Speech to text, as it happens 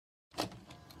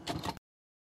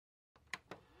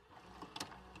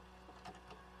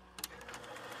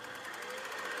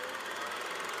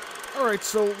All right,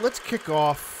 so let's kick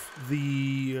off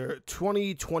the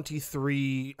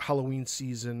 2023 Halloween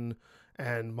season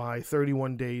and my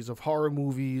 31 days of horror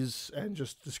movies and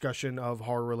just discussion of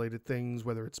horror-related things,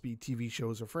 whether it's be TV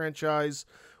shows or franchise.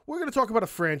 We're going to talk about a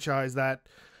franchise that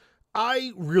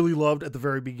I really loved at the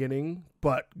very beginning,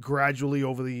 but gradually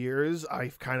over the years,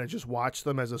 I've kind of just watched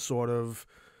them as a sort of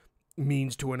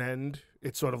means to an end.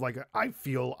 It's sort of like I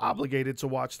feel obligated to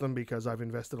watch them because I've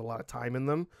invested a lot of time in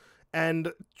them.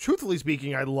 And truthfully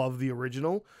speaking, I love the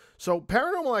original. So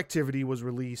Paranormal Activity was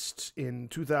released in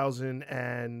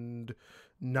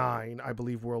 2009, I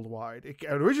believe, worldwide. It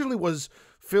originally was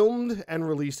filmed and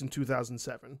released in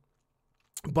 2007.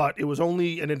 But it was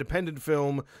only an independent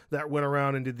film that went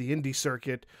around and did the indie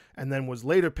circuit and then was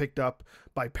later picked up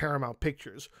by Paramount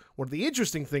Pictures. One of the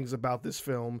interesting things about this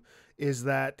film is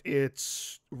that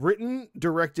it's written,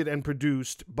 directed, and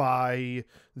produced by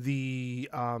the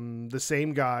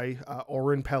same guy,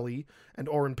 Oren Peli. And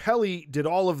Oren Peli did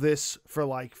all of this for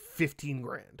like 15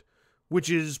 grand,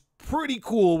 which is pretty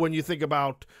cool when you think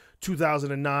about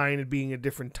 2009 and being a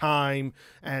different time,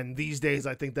 and these days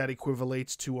I think that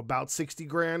equivalates to about 60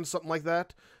 grand, something like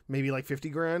that, maybe like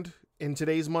 50 grand in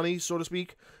today's money, so to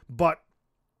speak. But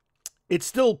it's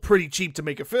still pretty cheap to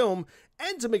make a film,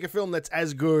 and to make a film that's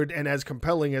as good and as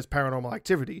compelling as Paranormal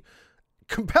Activity.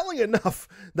 Compelling enough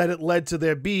that it led to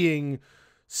there being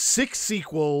 6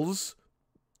 sequels,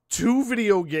 2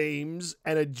 video games,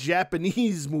 and a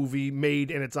Japanese movie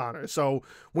made in its honor. So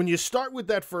when you start with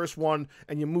that first one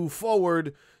and you move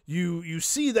forward, you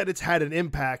see that it's had an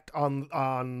impact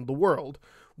on the world.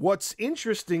 What's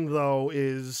interesting, though,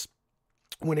 is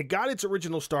when it got its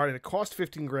original start and it cost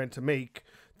 15 grand to make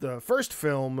the first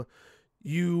film,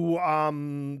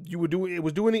 it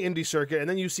was doing the indie circuit, and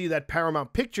then you see that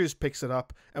Paramount Pictures picks it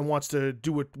up and wants to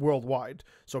do it worldwide.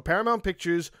 So Paramount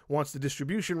Pictures wants the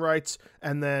distribution rights,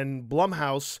 and then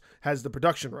Blumhouse has the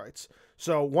production rights.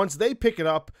 So once they pick it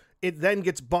up, it then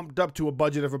gets bumped up to a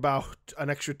budget of about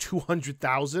an extra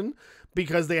 $200,000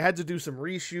 because they had to do some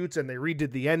reshoots and they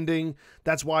redid the ending.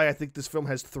 That's why I think this film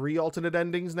has 3 alternate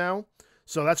endings now.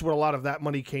 So that's what a lot of that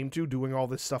money came to, doing all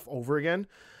this stuff over again.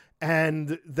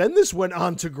 And then this went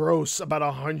on to gross about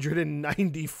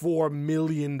 $194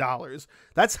 million.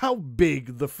 That's how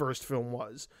big the first film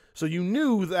was. So you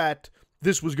knew that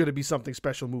this was going to be something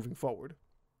special moving forward.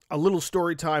 A little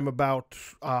story time about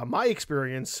my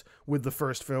experience with the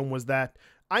first film was that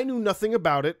I knew nothing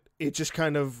about it. It just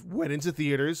kind of went into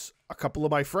theaters. A couple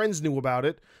of my friends knew about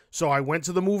it. So I went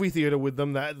to the movie theater with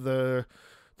them that the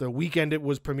weekend it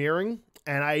was premiering.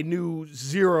 And I knew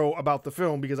zero about the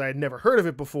film because I had never heard of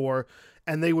it before.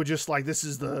 And they were just like, this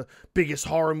is the biggest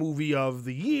horror movie of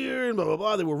the year, and blah, blah,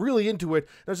 blah. They were really into it.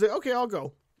 And I was like, okay, I'll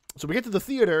go. So we get to the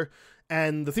theater,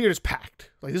 and the theater's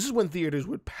packed. Like, this is when theaters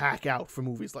would pack out for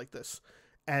movies like this.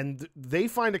 And they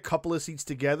find a couple of seats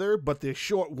together, but they're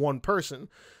short one person.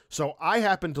 So I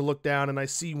happen to look down and I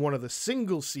see one of the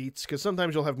single seats, because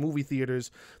sometimes you'll have movie theaters,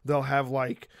 they'll have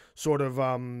like sort of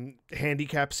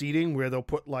handicap seating where they'll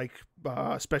put like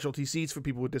specialty seats for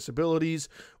people with disabilities,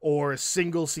 or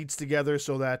single seats together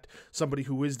so that somebody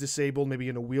who is disabled, maybe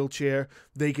in a wheelchair,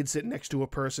 they can sit next to a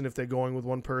person if they're going with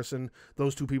one person.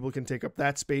 Those 2 people can take up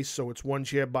that space, so it's one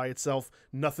chair by itself,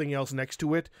 nothing else next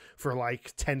to it for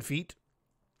like 10 feet.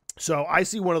 So I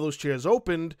see one of those chairs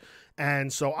opened,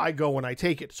 and so I go and I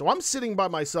take it. So I'm sitting by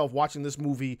myself watching this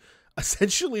movie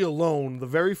essentially alone the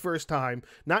very first time,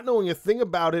 not knowing a thing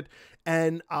about it,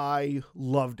 and I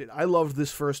loved it. I loved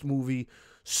this first movie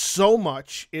so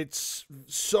much. It's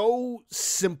so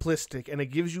simplistic, and it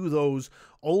gives you those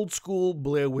old school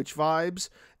Blair Witch vibes.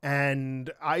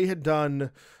 And I had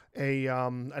done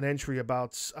an entry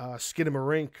about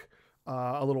Skinamarink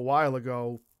a little while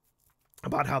ago,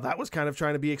 about how that was kind of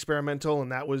trying to be experimental,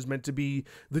 and that was meant to be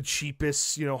the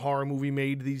cheapest, horror movie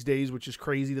made these days, which is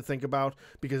crazy to think about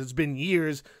because it's been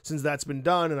years since that's been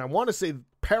done. And I want to say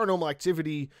Paranormal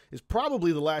Activity is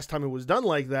probably the last time it was done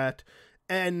like that.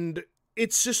 And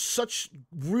it's just such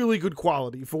really good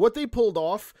quality. For what they pulled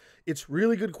off, it's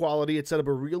really good quality. It set up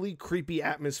a really creepy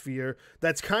atmosphere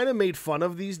that's kind of made fun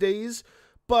of these days.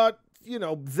 But,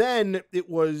 then it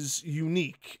was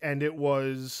unique and it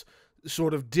was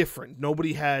sort of different.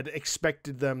 Nobody had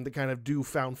expected them to kind of do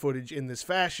found footage in this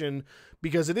fashion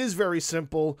because it is very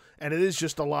simple and it is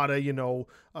just a lot of,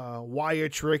 wire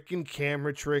trick and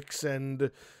camera tricks and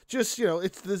just,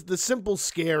 it's the simple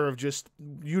scare of just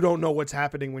you don't know what's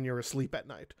happening when you're asleep at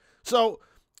night. So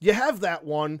you have that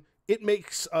one. It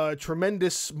makes a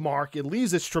tremendous mark. It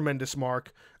leaves its tremendous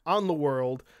mark on the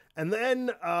world. And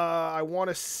then I want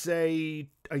to say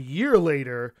a year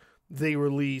later, they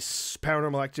release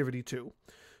Paranormal Activity 2.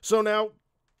 So now,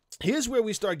 here's where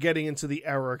we start getting into the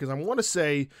era, because I want to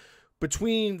say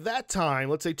between that time,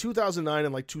 let's say 2009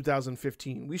 and like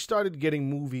 2015, we started getting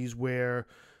movies where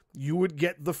you would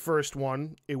get the first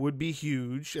one, it would be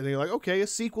huge, and then you're like, okay, a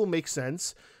sequel makes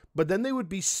sense, but then they would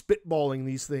be spitballing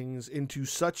these things into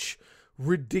such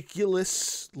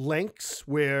ridiculous lengths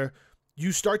where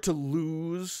you start to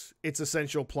lose its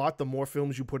essential plot the more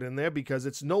films you put in there, because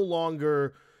it's no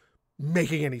longer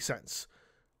making any sense.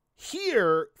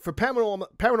 Here, for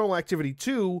Paranormal Activity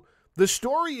 2, the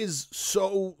story is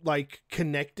so, like,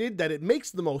 connected that it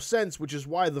makes the most sense, which is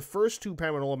why the first two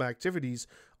Paranormal Activities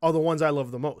are the ones I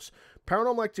love the most.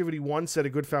 Paranormal Activity 1 set a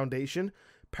good foundation.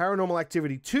 Paranormal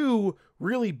Activity 2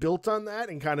 really built on that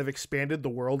and kind of expanded the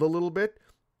world a little bit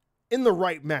in the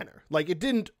right manner. Like, it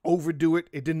didn't overdo it,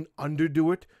 it didn't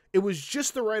underdo it. It was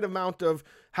just the right amount of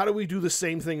how do we do the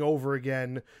same thing over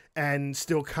again and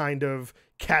still kind of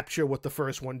capture what the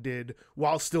first one did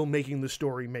while still making the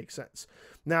story make sense.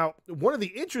 Now, one of the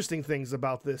interesting things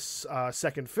about this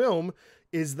second film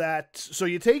is that, so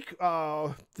you take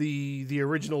the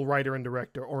original writer and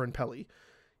director, Oren Peli.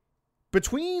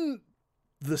 Between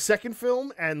the second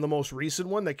film and the most recent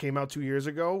one that came out 2 years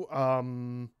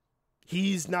ago,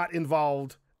 he's not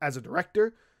involved as a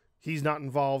director. He's not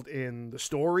involved in the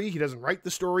story. He doesn't write the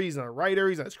story. He's not a writer.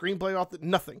 He's not a screenplay author.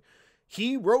 Nothing.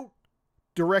 He wrote,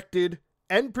 directed,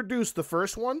 and produced the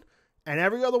first one, and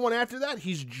every other one after that,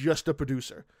 he's just a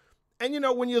producer. And, you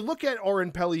know, when you look at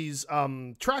Oren Peli's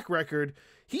track record,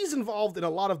 he's involved in a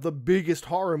lot of the biggest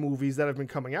horror movies that have been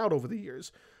coming out over the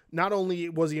years. Not only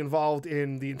was he involved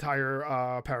in the entire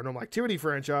Paranormal Activity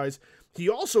franchise, he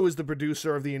also is the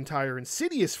producer of the entire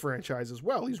Insidious franchise as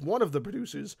well. He's one of the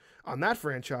producers on that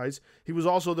franchise. He was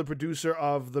also the producer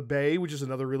of The Bay, which is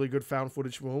another really good found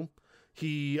footage film.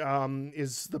 He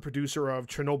is the producer of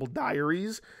Chernobyl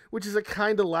Diaries, which is a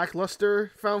kind of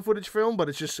lackluster found footage film, but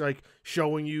it's just like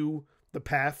showing you the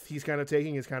path he's kind of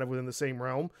taking is kind of within the same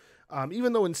realm.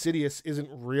 Even though Insidious isn't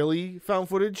really found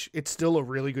footage, it's still a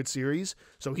really good series.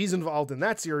 So he's involved in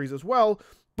that series as well,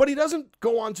 but he doesn't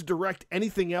go on to direct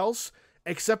anything else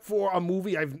except for a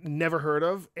movie I've never heard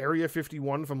of, Area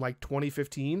 51 from like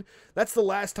 2015. That's the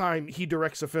last time he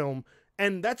directs a film,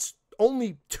 and that's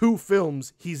only 2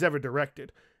 films he's ever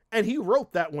directed. And he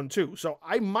wrote that one too. So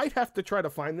I might have to try to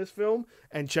find this film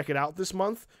and check it out this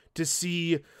month to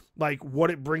see like what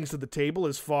it brings to the table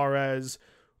as far as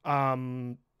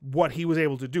what he was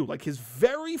able to do. Like his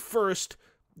very first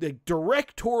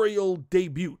directorial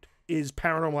debut is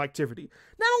Paranormal Activity.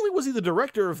 Not only was he the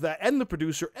director of that and the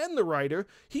producer and the writer,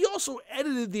 he also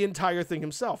edited the entire thing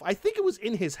himself. I think it was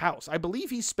in his house. I believe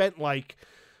he spent like,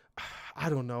 I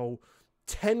don't know,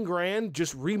 10 grand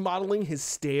just remodeling his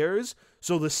stairs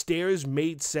so the stairs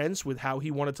made sense with how he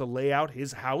wanted to lay out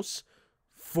his house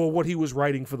for what he was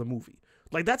writing for the movie.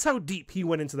 Like, that's how deep he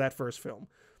went into that first film.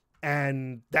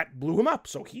 And that blew him up.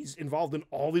 So he's involved in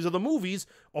all these other movies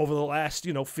over the last,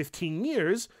 15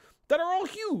 years that are all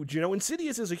huge.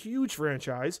 Insidious is a huge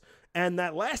franchise, and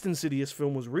that last Insidious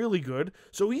film was really good.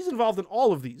 So he's involved in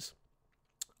all of these,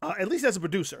 at least as a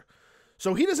producer.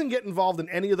 So he doesn't get involved in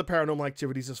any of the Paranormal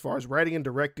Activities as far as writing and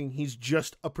directing. He's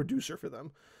just a producer for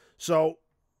them. So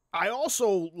I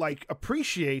also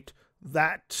appreciate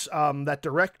that that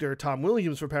director, Tom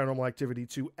Williams, for Paranormal Activity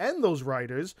 2, and those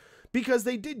writers, because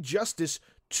they did justice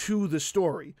to the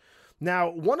story.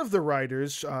 Now, one of the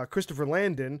writers, Christopher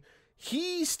Landon,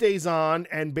 he stays on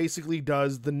and basically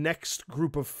does the next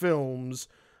group of films.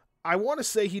 I want to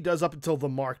say he does up until the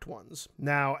marked ones.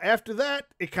 Now, after that,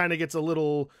 it kind of gets a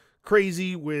little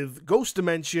crazy with Ghost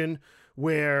Dimension,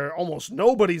 where almost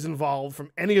nobody's involved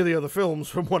from any of the other films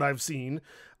from what I've seen.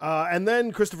 And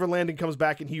then Christopher Landon comes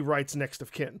back and he writes Next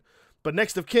of Kin. But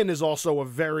Next of Kin is also a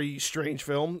very strange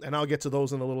film, and I'll get to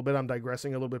those in a little bit. I'm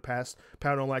digressing a little bit past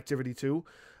Paranormal Activity 2.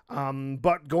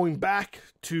 But going back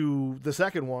to the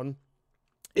second one,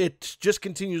 it just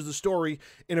continues the story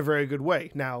in a very good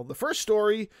way. Now, the first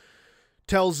story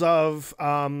tells of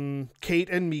Kate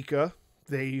and Mika.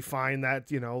 They find that,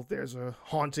 there's a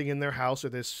haunting in their house, or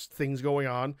there's things going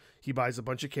on. He buys a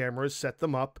bunch of cameras, set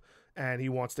them up, and he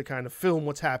wants to kind of film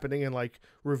what's happening and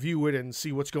review it and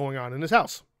see what's going on in his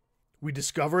house. We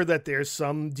discover that there's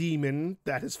some demon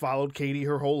that has followed Katie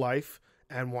her whole life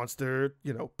and wants to,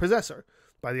 possess her.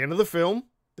 By the end of the film,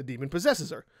 the demon possesses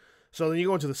her. So then you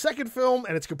go into the second film,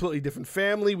 and it's a completely different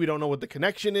family. We don't know what the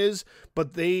connection is,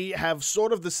 but they have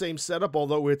sort of the same setup,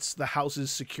 although it's the house's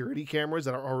security cameras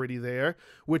that are already there,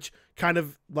 which kind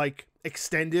of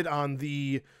extended on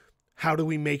the how do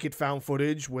we make it found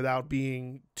footage without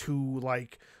being too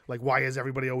like why is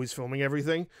everybody always filming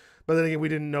everything? But then again, we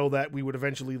didn't know that we would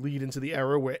eventually lead into the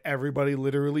era where everybody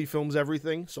literally films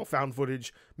everything. So found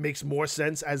footage makes more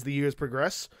sense as the years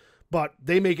progress. But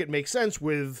they make it make sense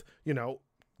with,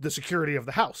 the security of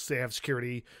the house. They have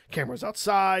security cameras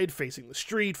outside, facing the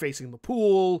street, facing the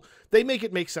pool. They make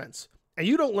it make sense. And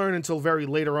you don't learn until very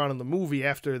later on in the movie,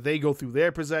 after they go through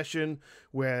their possession,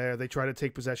 where they try to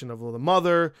take possession of the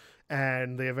mother,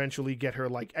 and they eventually get her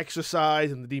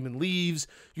exorcised, and the demon leaves.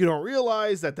 You don't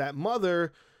realize that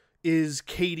mother is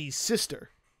Katie's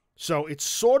sister. So it's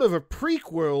sort of a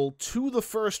prequel to the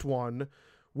first one,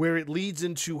 where it leads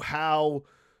into how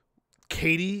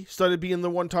Katie started being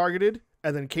the one targeted,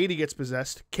 and then Katie gets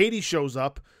possessed. Katie shows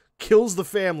up, kills the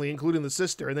family, including the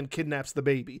sister, and then kidnaps the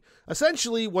baby.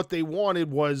 Essentially, what they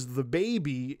wanted was the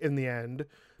baby in the end,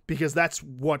 because that's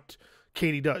what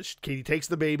Katie does. Katie takes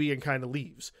the baby and kind of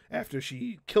leaves after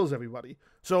she kills everybody.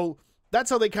 So that's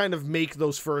how they kind of make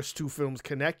those first two films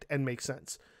connect and make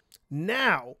sense.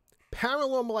 Now,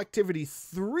 Paranormal Activity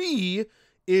 3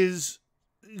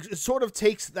 sort of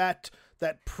takes that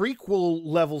prequel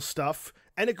level stuff,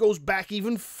 and it goes back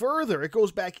even further. It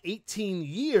goes back 18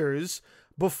 years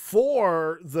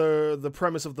before the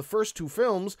premise of the first two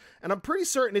films, and I'm pretty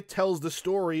certain it tells the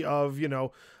story of,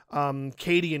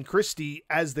 Katie and Christy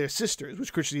as their sisters,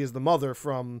 which Christy is the mother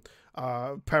from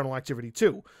Paranormal Activity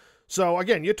 2. So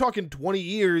again, you're talking 20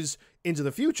 years into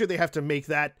the future. They have to make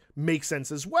that make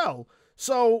sense as well.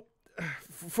 So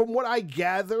from what I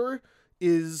gather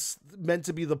is meant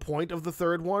to be the point of the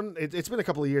third one. It's been a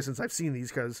couple of years since I've seen these,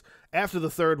 because after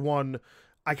the third one,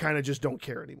 I kind of just don't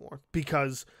care anymore,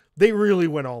 because they really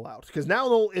went all out. Because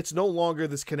now it's no longer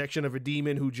this connection of a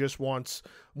demon who just wants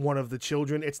one of the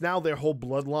children. It's now their whole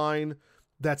bloodline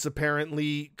that's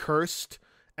apparently cursed,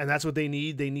 and that's what they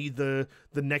need. They need the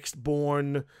next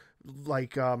born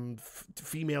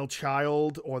female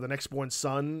child, or the next born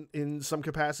son in some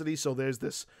capacity. So there's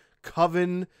this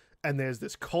coven, and there's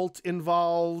this cult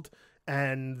involved,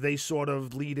 and they sort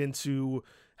of lead into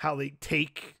how they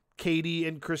take Katie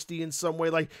and Christy in some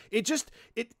way.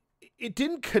 It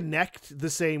didn't connect the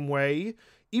same way,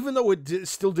 even though it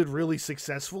still did really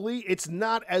successfully. It's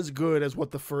not as good as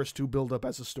what the first two build up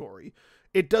as a story.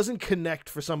 It doesn't connect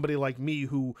for somebody like me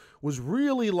who was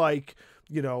really loving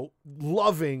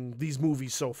these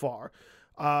movies so far.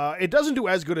 It doesn't do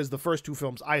as good as the first two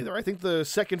films either. I think the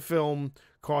second film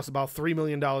cost about $3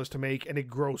 million to make, and it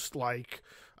grossed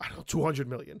 $200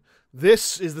 million.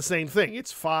 This is the same thing.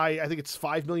 I think it's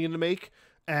 $5 million to make,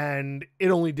 and it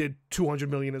only did $200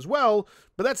 million as well.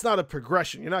 But that's not a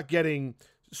progression. You're not getting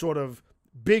sort of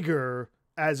bigger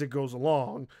as it goes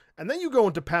along. And then you go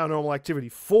into Paranormal Activity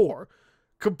 4,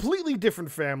 completely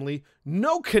different family,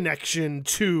 no connection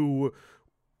to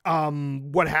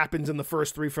what happens in the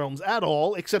first three films at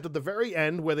all, except at the very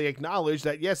end, where they acknowledge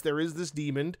that yes, there is this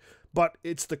demon, but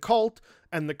it's the cult,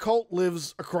 and the cult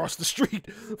lives across the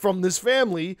street from this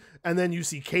family. And then you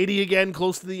see Katie again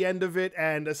close to the end of it,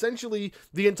 and essentially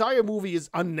the entire movie is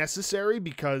unnecessary,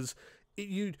 because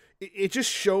it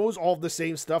just shows all the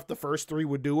same stuff the first three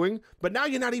were doing, but now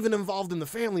you're not even involved in the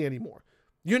family anymore.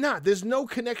 You're not. There's no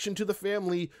connection to the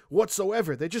family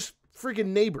whatsoever. They're just friggin'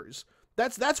 neighbors.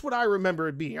 That's what I remember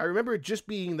it being. I remember it just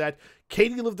being that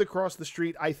Katie lived across the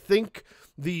street. I think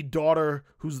the daughter,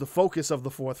 who's the focus of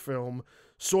the fourth film,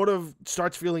 sort of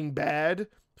starts feeling bad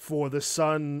for the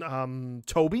son,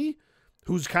 Toby,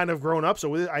 who's kind of grown up.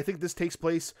 So I think this takes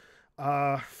place,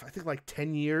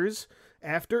 10 years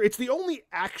after. It's the only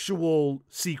actual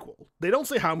sequel. They don't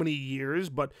say how many years,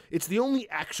 but it's the only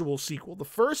actual sequel. The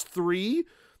first three,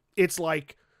 it's 2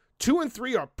 and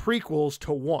 3 are prequels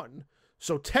to 1.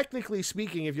 So technically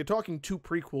speaking, if you're talking 2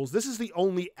 prequels, this is the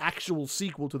only actual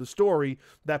sequel to the story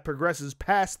that progresses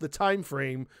past the time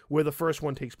frame where the first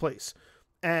one takes place.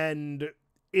 And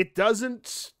it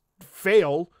doesn't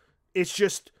fail. It's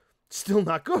just still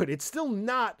not good. It's still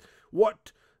not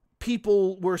what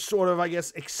people were sort of, I guess,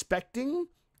 expecting.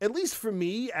 At least for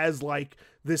me, as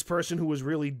this person who was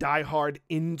really diehard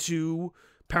into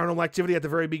Paranormal Activity at the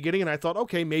very beginning. And I thought,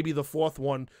 okay, maybe the fourth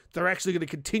one, they're actually going to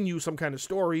continue some kind of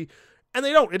story. And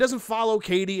they don't. It doesn't follow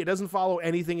Katie. It doesn't follow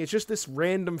anything. It's just this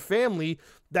random family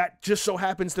that just so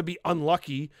happens to be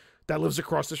unlucky that lives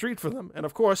across the street from them. And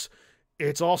of course,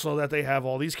 it's also that they have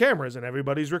all these cameras and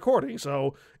everybody's recording.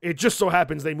 So it just so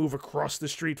happens they move across the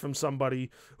street from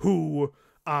somebody who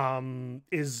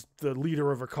is the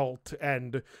leader of a cult.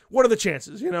 And what are the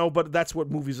chances, But that's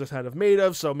what movies are kind of made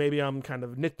of. So maybe I'm kind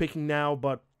of nitpicking now,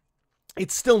 but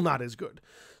it's still not as good.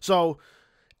 So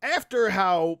after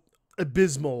how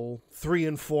abysmal 3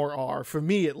 and 4 are, for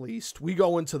me at least, we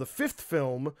go into the 5th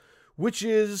film, which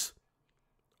is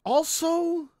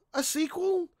also a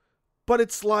sequel, but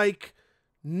it's like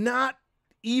not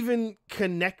even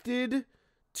connected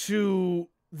to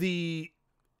to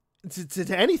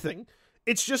anything.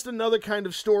 It's just another kind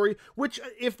of story, which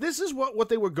if this is what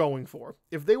they were going for,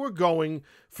 if they were going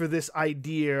for this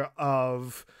idea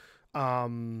of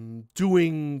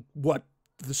doing what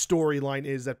the storyline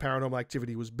is that Paranormal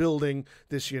Activity was building,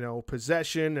 this,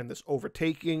 possession and this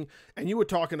overtaking, and you were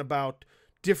talking about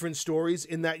different stories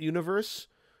in that universe,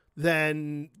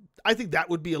 then I think that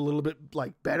would be a little bit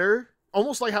like better.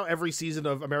 Almost like how every season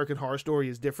of American Horror Story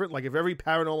is different. Like if every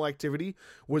Paranormal Activity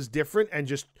was different and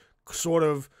just sort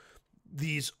of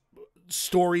these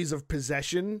stories of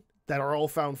possession that are all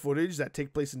found footage that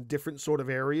take place in different sort of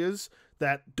areas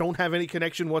that don't have any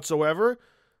connection whatsoever,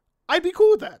 I'd be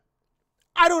cool with that.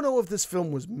 I don't know if this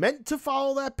film was meant to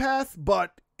follow that path,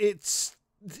 but it's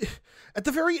at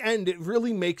the very end, it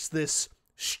really makes this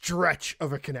stretch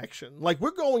of a connection. Like,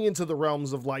 we're going into the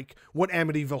realms of like what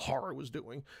Amityville Horror was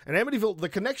doing. And Amityville, the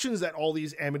connections that all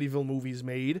these Amityville movies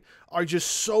made are just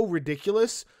so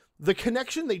ridiculous. The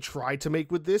connection they tried to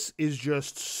make with this is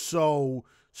just so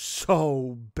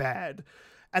bad.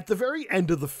 At the very end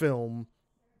of the film,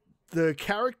 the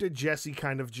character Jesse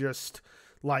kind of just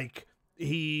like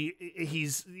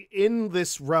he's in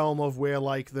this realm of where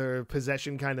like the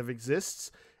possession kind of exists,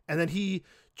 and then he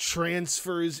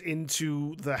transfers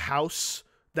into the house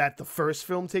that the first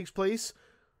film takes place.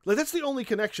 Like, that's the only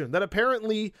connection. That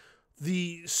apparently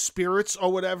the spirits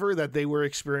or whatever that they were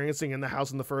experiencing in the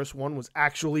house in the first one was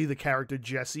actually the character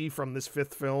Jesse from this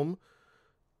 5th film.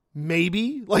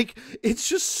 Maybe. Like, it's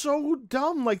just so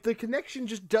dumb. Like, the connection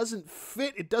just doesn't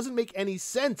fit. It doesn't make any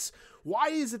sense. Why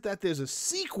is it that there's a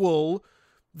sequel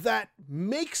that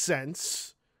makes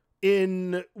sense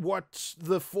in what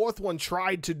the 4th one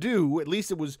tried to do? At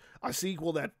least it was a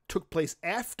sequel that took place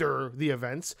after the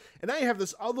events. And now you have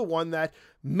this other one that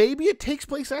maybe it takes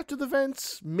place after the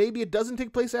events, maybe it doesn't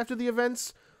take place after the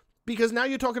events, because now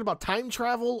you're talking about time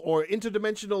travel or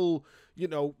interdimensional,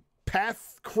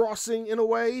 path crossing in a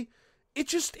way.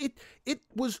 It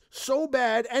was so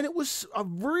bad, and it was a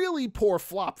really poor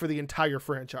flop for the entire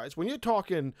franchise. When you're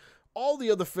talking all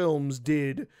the other films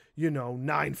did,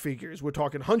 9 figures. We're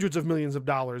talking hundreds of millions of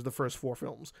dollars, the first 4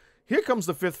 films. Here comes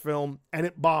the 5th film, and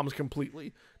it bombs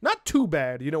completely. Not too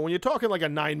bad. When you're talking like a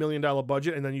 $9 million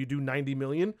budget and then you do $90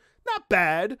 million, not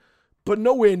bad, but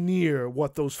nowhere near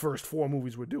what those first 4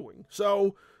 movies were doing.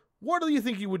 So, what do you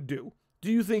think you would do? Do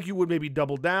you think you would maybe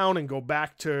double down and go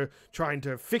back to trying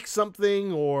to fix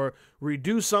something or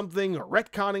redo something or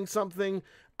retconning something?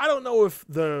 I don't know if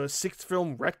the 6th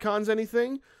film retcons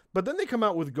anything, but then they come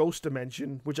out with Ghost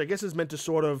Dimension, which I guess is meant to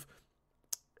sort of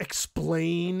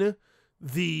explain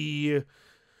the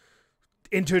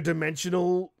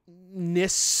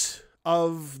interdimensionalness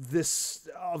of this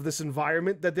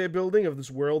environment that they're building, of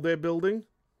this world they're building.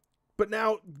 But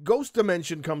now Ghost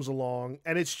Dimension comes along,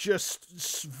 and it's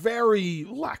just very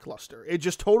lackluster. It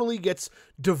just totally gets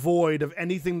devoid of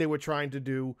anything they were trying to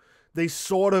do. They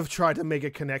sort of try to make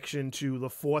a connection to the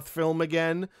 4th film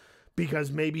again,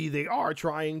 because maybe they are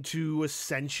trying to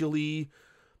essentially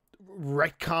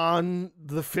retcon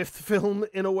the 5th film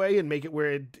in a way and make it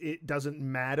where it doesn't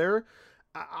matter.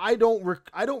 I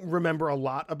don't remember a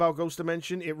lot about Ghost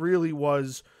Dimension. It really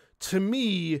was, to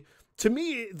me,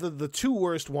 the 2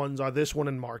 worst ones are this one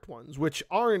and Marked Ones, which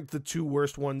aren't the 2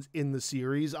 worst ones in the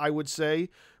series, I would say,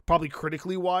 probably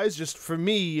critically wise. Just for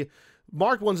me,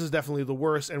 Marked Ones is definitely the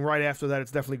worst, and right after that,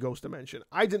 it's definitely Ghost Dimension.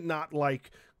 I did not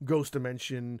like Ghost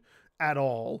Dimension at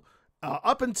all,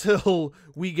 up until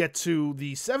we get to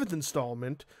the 7th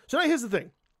installment. So now here's the thing.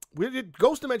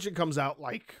 Ghost Dimension comes out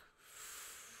like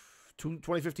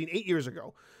 2015, 8 years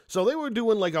ago. So they were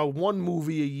doing like a 1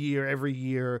 movie a year, every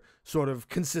year, sort of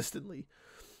consistently.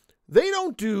 They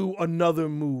don't do another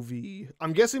movie,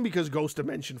 I'm guessing because Ghost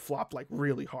Dimension flopped like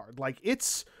really hard. Like,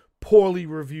 it's poorly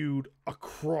reviewed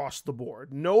across the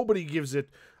board. Nobody gives it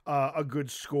a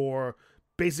good score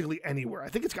basically anywhere. I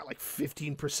think it's got like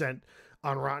 15%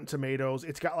 on Rotten Tomatoes.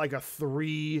 It's got like a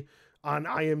 3 on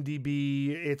IMDb.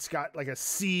 It's got like a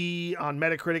C on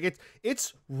Metacritic.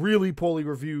 It's really poorly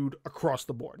reviewed across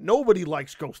the board. Nobody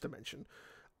likes Ghost Dimension.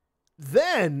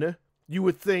 Then you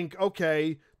would think,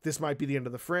 okay, this might be the end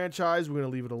of the franchise. We're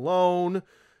going to leave it alone.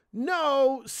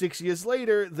 No, 6 years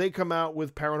later, they come out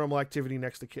with Paranormal Activity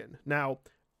Next of Kin. Now,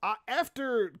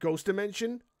 after Ghost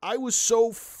Dimension, I was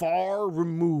so far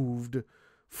removed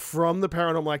from the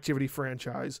Paranormal Activity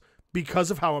franchise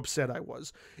because of how upset I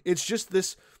was. It's just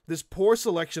this poor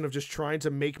selection of just trying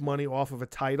to make money off of a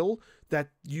title that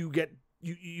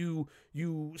you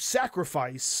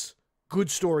sacrifice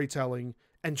good storytelling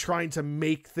and trying to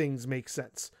make things make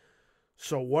sense.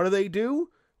 So what do?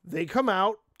 They come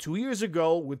out 2 years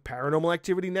ago with Paranormal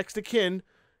Activity Next of Kin,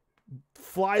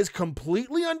 flies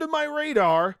completely under my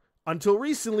radar until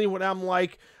recently when I'm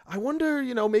like, I wonder,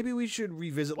 maybe we should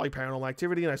revisit like Paranormal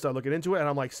Activity, and I start looking into it, and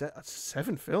I'm like,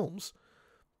 7 films?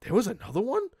 There was another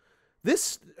one?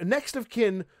 This Next of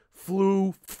Kin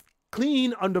flew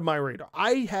clean under my radar.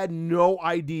 I had no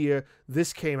idea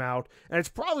this came out, and it's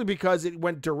probably because it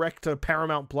went direct to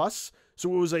Paramount Plus.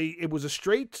 So it was a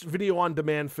straight video on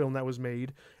demand film that was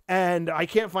made, and I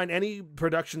can't find any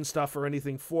production stuff or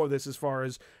anything for this as far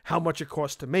as how much it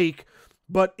cost to make,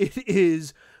 but it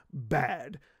is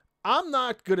bad. I'm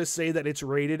not going to say that it's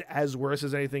rated as worse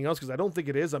as anything else, because I don't think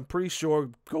it is. I'm pretty sure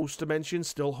Ghost Dimension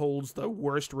still holds the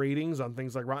worst ratings on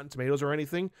things like Rotten Tomatoes or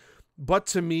anything. But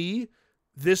to me,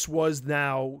 this was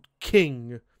now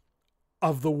king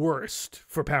of the worst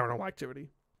for Paranormal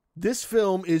Activity. This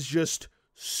film is just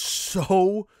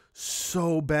so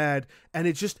bad, and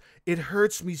it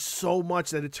hurts me so much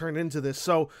that it turned into this.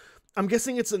 So I'm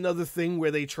guessing it's another thing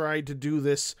where they tried to do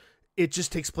this. It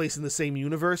just takes place in the same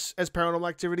universe as Paranormal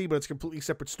Activity, but it's a completely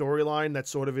separate storyline that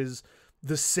sort of is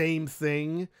the same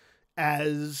thing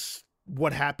as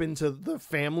what happened to the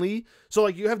family. So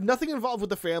like, you have nothing involved with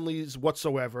the families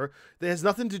whatsoever. It has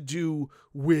nothing to do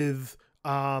with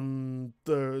the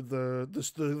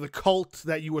cult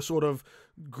that you were sort of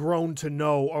grown to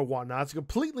know or whatnot. It's a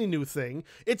completely new thing.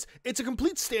 It's a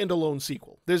complete standalone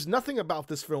sequel. There's nothing about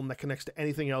this film that connects to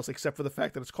anything else except for the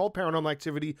fact that it's called Paranormal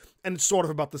Activity and it's sort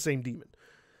of about the same demon.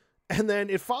 And then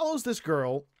it follows this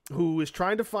girl who is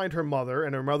trying to find her mother,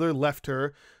 and her mother left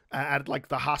her at like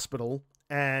the hospital,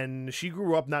 and she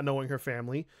grew up not knowing her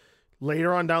family.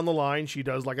 Later on down the line, she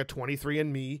does like a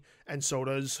 23andMe, and so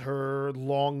does her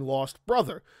long-lost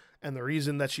brother. And the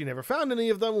reason that she never found any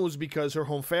of them was because her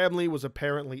home family was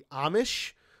apparently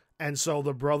Amish, and so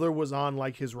the brother was on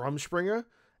like his Rumspringa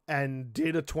and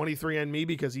did a 23andMe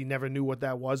because he never knew what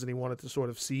that was and he wanted to sort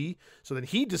of see. So then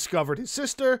he discovered his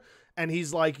sister, and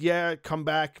he's like, yeah, come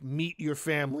back, meet your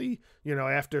family,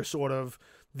 after sort of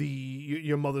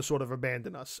your mother sort of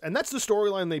abandoned us. And that's the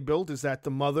storyline they built, is that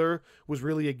the mother was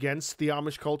really against the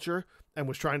Amish culture and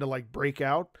was trying to like break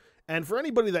out. And for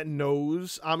anybody that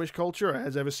knows Amish culture or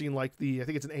has ever seen like I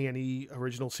think it's an A&E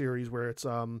original series where it's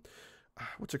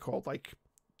what's it called, like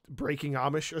Breaking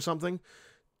Amish or something,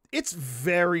 it's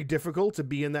very difficult to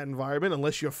be in that environment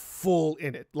unless you're full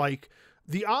in it. Like,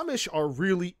 the Amish are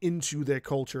really into their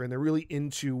culture, and they're really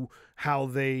into how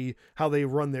they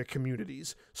run their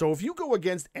communities. So if you go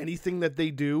against anything that they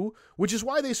do, which is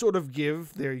why they sort of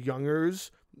give their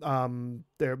youngers,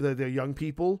 their young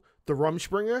people, the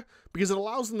Rumspringa, because it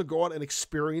allows them to go out and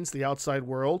experience the outside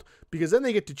world, because then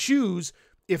they get to choose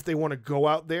if they want to go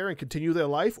out there and continue their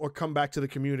life or come back to the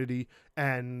community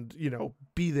and,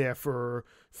 be there for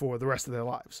the rest of their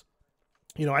lives.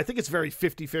 I think it's very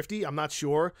 50-50. I'm not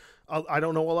sure. I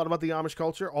don't know a lot about the Amish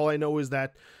culture. All I know is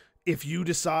that if you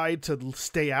decide to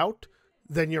stay out,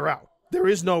 then you're out. There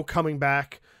is no coming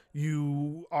back.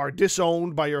 You are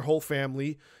disowned by your whole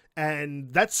family.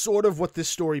 And that's sort of what this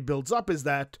story builds up, is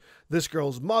that this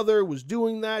girl's mother was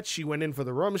doing that. She went in for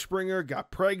the Rumspringa,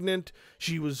 got pregnant.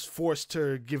 She was forced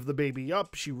to give the baby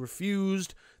up. She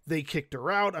refused. They kicked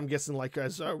her out, I'm guessing like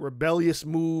as a rebellious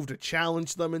move to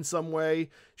challenge them in some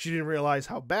way. She didn't realize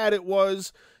how bad it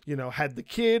was, had the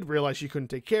kid, realized she couldn't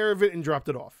take care of it, and dropped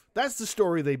it off. That's the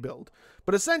story they build.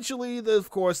 But essentially,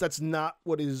 of course, that's not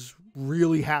what is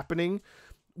really happening.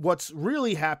 What's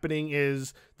really happening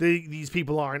is these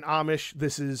people aren't Amish.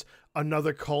 This is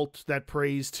another cult that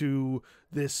prays to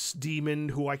this demon,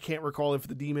 who I can't recall if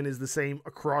the demon is the same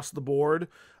across the board,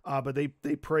 but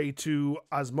they pray to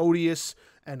Asmodeus,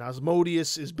 and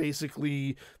Asmodeus is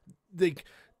basically,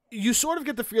 you sort of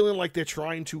get the feeling like they're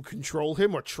trying to control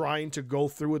him or trying to go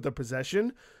through with the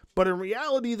possession, but in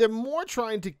reality, they're more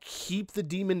trying to keep the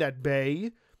demon at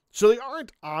bay. So they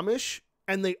aren't Amish,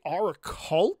 and they are a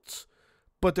cult,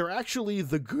 but they're actually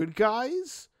the good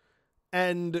guys,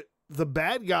 and the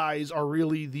bad guys are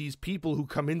really these people who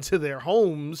come into their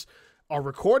homes, are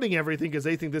recording everything because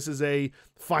they think this is a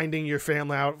finding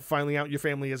out your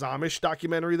family is Amish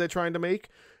documentary they're trying to make.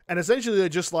 And essentially they're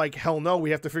just like, hell no,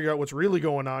 we have to figure out what's really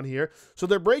going on here. So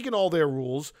they're breaking all their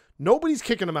rules. Nobody's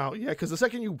kicking them out yet, because the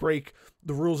second you break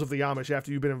the rules of the Amish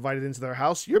after you've been invited into their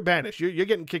house, you're banished. You're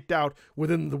getting kicked out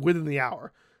within the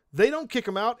hour. They don't kick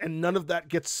them out, and none of that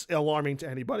gets alarming to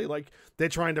anybody. Like, they're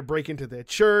trying to break into their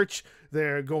church,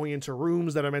 they're going into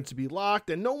rooms that are meant to be locked,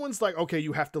 and no one's like, okay,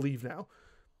 you have to leave now.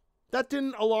 That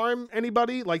didn't alarm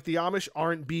anybody. Like, the Amish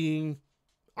aren't being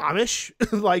Amish.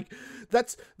 Like,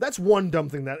 that's one dumb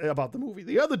thing about the movie.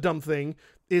 The other dumb thing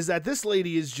is that this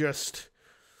lady is just...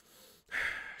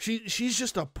 She's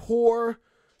just a poor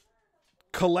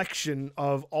collection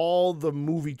of all the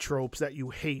movie tropes that you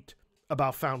hate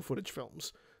about found footage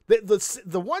films.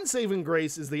 The one saving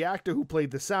grace is the actor who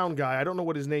played the sound guy. I don't know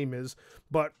what his name is,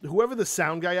 but whoever the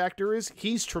sound guy actor is,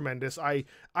 he's tremendous. I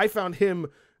found him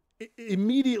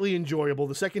immediately enjoyable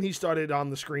the second he started on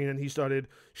the screen and he started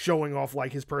showing off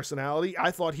like his personality.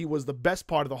 I thought he was the best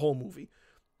part of the whole movie.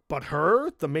 But her,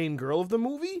 the main girl of the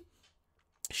movie,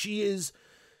 she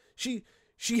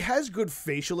has good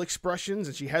facial expressions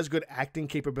and she has good acting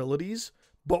capabilities,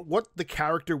 but what the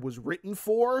character was written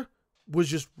for was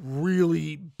just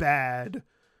really bad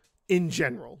in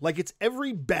general. Like, it's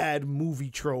every bad movie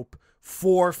trope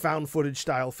for found footage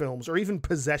style films or even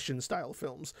possession style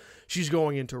films. She's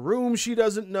going into rooms she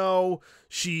doesn't know.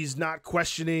 She's not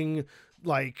questioning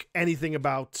like anything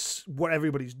about what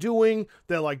everybody's doing.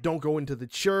 They're like, don't go into the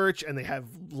church, and they have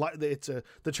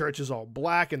the church is all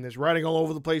black and there's writing all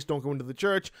over the place. Don't go into the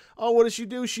church. Oh, what does she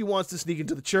do? She wants to sneak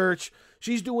into the church.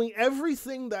 She's doing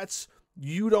everything that's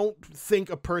you don't think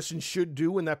a person should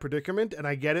do in that predicament, and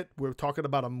I get it. We're talking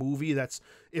about a movie that's,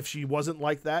 if she wasn't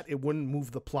like that, it wouldn't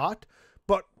move the plot.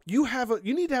 But you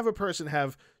need to have a person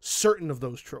have certain of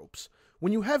those tropes.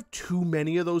 When you have too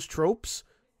many of those tropes,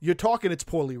 you're talking it's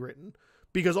poorly written.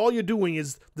 Because all you're doing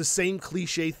is the same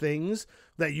cliche things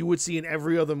that you would see in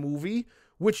every other movie,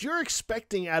 which you're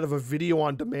expecting out of a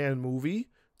video-on-demand movie,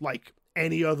 like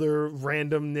any other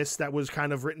randomness that was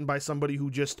kind of written by somebody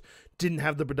who just didn't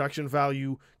have the production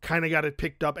value, kind of got it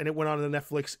picked up, and it went on to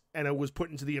Netflix, and it was put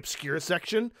into the obscure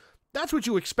section. That's what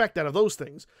you expect out of those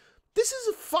things. This is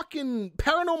a fucking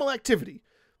Paranormal Activity.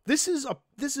 This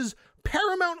is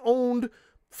Paramount-owned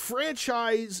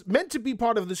franchise meant to be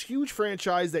part of this huge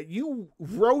franchise that you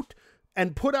wrote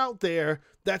and put out there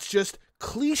that's just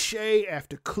cliche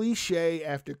after cliche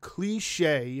after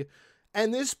cliche,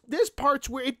 and there's parts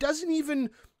where it doesn't even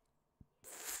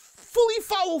fully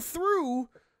follow through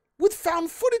with found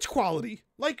footage quality.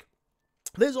 Like,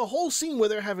 there's a whole scene where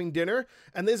they're having dinner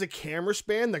and there's a camera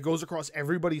span that goes across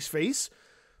everybody's face.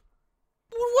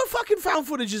 What fucking found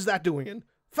footage is that doing in?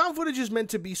 Found footage is meant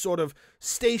to be sort of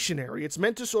stationary. It's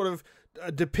meant to sort of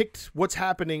depict what's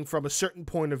happening from a certain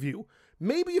point of view.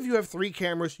 Maybe if you have 3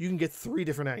 cameras, you can get 3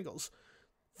 different angles.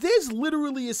 There's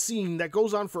literally a scene that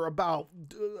goes on for about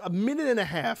a minute and a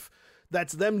half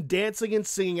that's them dancing and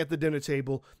singing at the dinner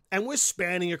table, and we're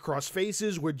spanning across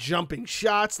faces, we're jumping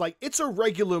shots. Like, it's a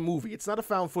regular movie. It's not a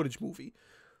found footage movie.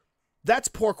 That's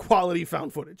poor quality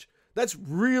found footage. That's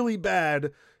really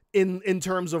bad in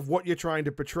terms of what you're trying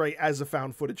to portray as a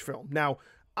found footage film. Now,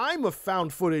 I'm a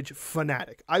found footage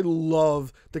fanatic. I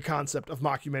love the concept of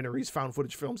mockumentaries, found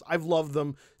footage films. I've loved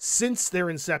them since their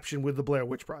inception with the Blair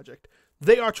Witch Project.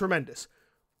 They are tremendous.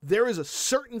 There is a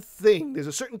certain thing, there's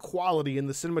a certain quality in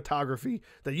the cinematography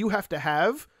that you have to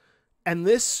have, and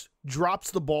this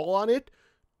drops the ball on it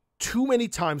too many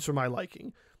times for my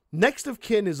liking. Next of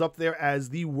Kin is up there as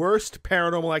the worst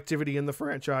Paranormal Activity in the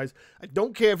franchise. I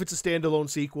don't care if it's a standalone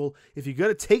sequel. If you're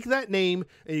going to take that name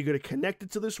and you're going to connect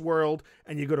it to this world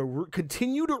and you're going to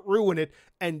continue to ruin it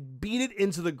and beat it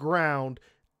into the ground,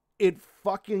 it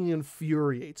fucking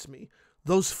infuriates me.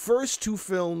 Those first 2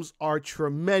 films are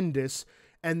tremendous,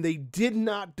 and they did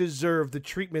not deserve the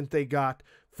treatment they got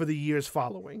for the years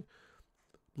following.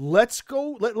 Let's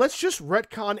just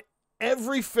retcon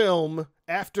every film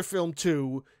after film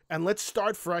 2, and let's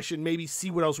start fresh and maybe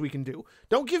see what else we can do.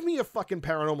 Don't give me a fucking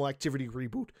Paranormal Activity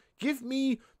reboot. Give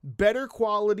me better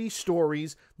quality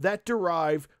stories that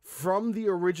derive from the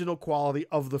original quality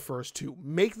of the first 2.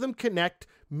 Make them connect,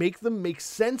 make them make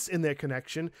sense in their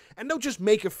connection, and don't just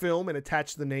make a film and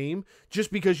attach the name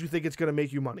just because you think it's going to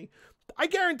make you money. I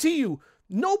guarantee you,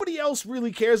 nobody else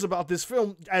really cares about this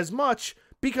film as much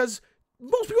because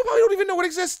most people probably don't even know it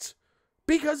exists.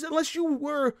 Because unless you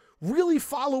were really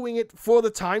following it for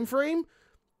the time frame,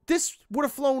 this would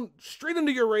have flown straight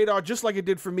under your radar just like it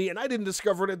did for me, and I didn't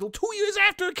discover it until 2 years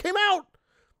after it came out.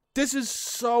 This is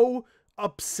so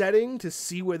upsetting to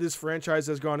see where this franchise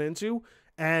has gone into,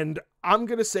 and I'm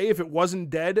going to say if it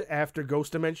wasn't dead after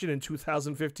Ghost Dimension in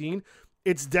 2015,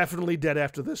 it's definitely dead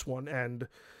after this one, and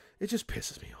it just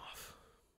pisses me off.